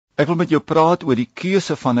Ek wil met jou praat oor die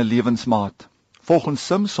keuse van 'n lewensmaat. Volgens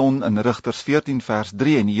Simson in Rigters 14 vers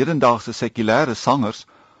 3 en die hedendaagse sekulêre sangers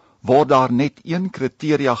word daar net een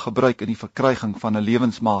kriteria gebruik in die verkryging van 'n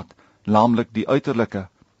lewensmaat, naamlik die uiterlike.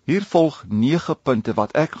 Hier volg 9 punte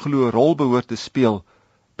wat ek glo 'n rol behoort te speel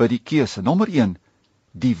by die keuse. Nommer 1,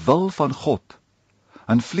 die wil van God.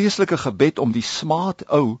 'n Vleeslike gebed om die smaat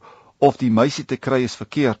ou of die meisie te kry is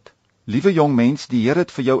verkeerd. Liewe jong mens, die Here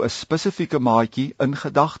het vir jou 'n spesifieke maatjie in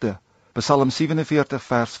gedagte. Psalm 47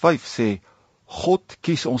 vers 5 sê, God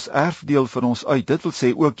kies ons erfdeel vir ons uit, dit wil sê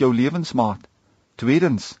ook jou lewensmaat.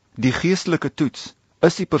 Tweedens, die geestelike toets,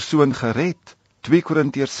 is die persoon gered? 2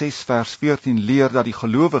 Korintiërs 6 vers 14 leer dat die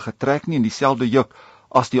gelowige trek nie in dieselfde juk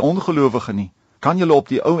as die ongelowige nie. Kan julle op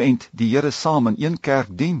die ou end die Here saam in een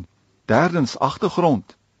kerk dien? Derdens,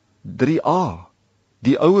 agtergrond. 3a,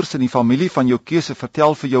 die ouers in die familie van jou keuse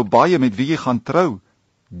vertel vir jou baie met wie jy gaan trou.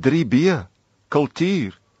 3b,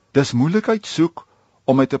 kultuur. Dis moeilikheid soek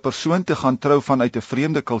om met 'n persoon te gaan trou vanuit 'n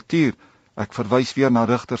vreemde kultuur. Ek verwys weer na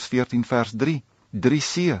Rigters 14 vers 3.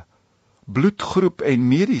 3c, bloedgroep en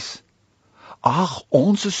medies. Ag,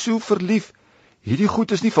 ons is so verlief. Hierdie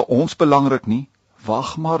goed is nie vir ons belangrik nie.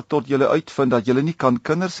 Wag maar tot julle uitvind dat julle nie kan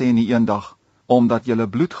kinders hê nie eendag, omdat julle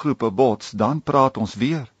bloedgroepe bots, dan praat ons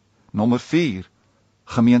weer. Nommer 4,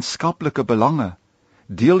 gemeenskaplike belange.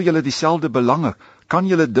 Deel julle dieselfde belange? Kan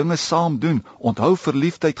julle dinge saam doen? Onthou,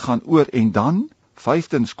 verliefdheid gaan oor. En dan?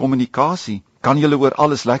 5dens, kommunikasie. Kan julle oor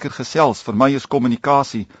alles lekker gesels? Vir my is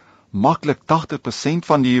kommunikasie maklik 80%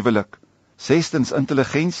 van die huwelik. 6dens,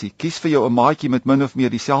 intelligensie. Kies vir jou 'n maatjie met min of meer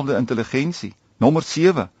dieselfde intelligensie. Nommer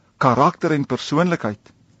 7, karakter en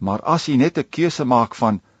persoonlikheid. Maar as jy net 'n keuse maak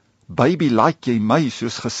van baby like jy my,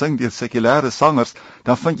 soos gesing deur sekulêre sangers,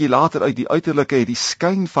 dan vind jy later uit die uiterlike het die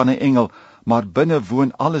skyn van 'n engel, maar binne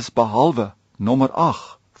woon alles behalwe. Nommer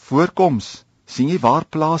 8, voorkoms. Sien jy waar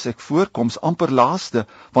plaas ek voorkoms? Amper laaste,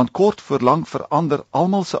 want kort voor lank verander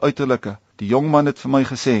almal se uiterlike. Die jong man het vir my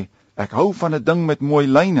gesê, ek hou van 'n ding met mooi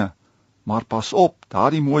lyne, maar pas op,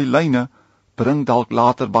 daardie mooi lyne bring dalk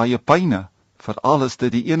later baie pyne, veral as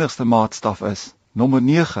dit die enigste maatstaf is. Nommer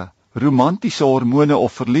 9, romantiese hormone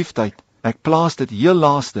of verliefdheid. Ek plaas dit heel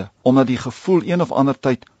laaste, omdat die gevoel een of ander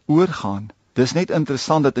tyd oorgaan. Dis net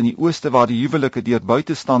interessant dat in die ooste waar die huwelike deur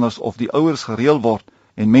buitestanders of die ouers gereël word,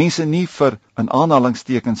 en mense nie vir, in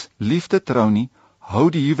aanhalingstekens, liefde trou nie, hou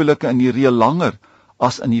die huwelike in die reël langer,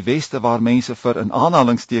 as in die weste waar mense vir, in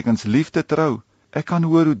aanhalingstekens, liefde trou. Ek kan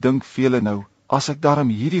hoor hoe dink vele nou, as ek daarom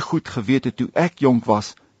hierdie goed geweet het toe ek jonk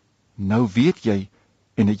was, nou weet jy,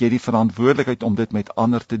 en het jy die verantwoordelikheid om dit met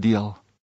ander te deel.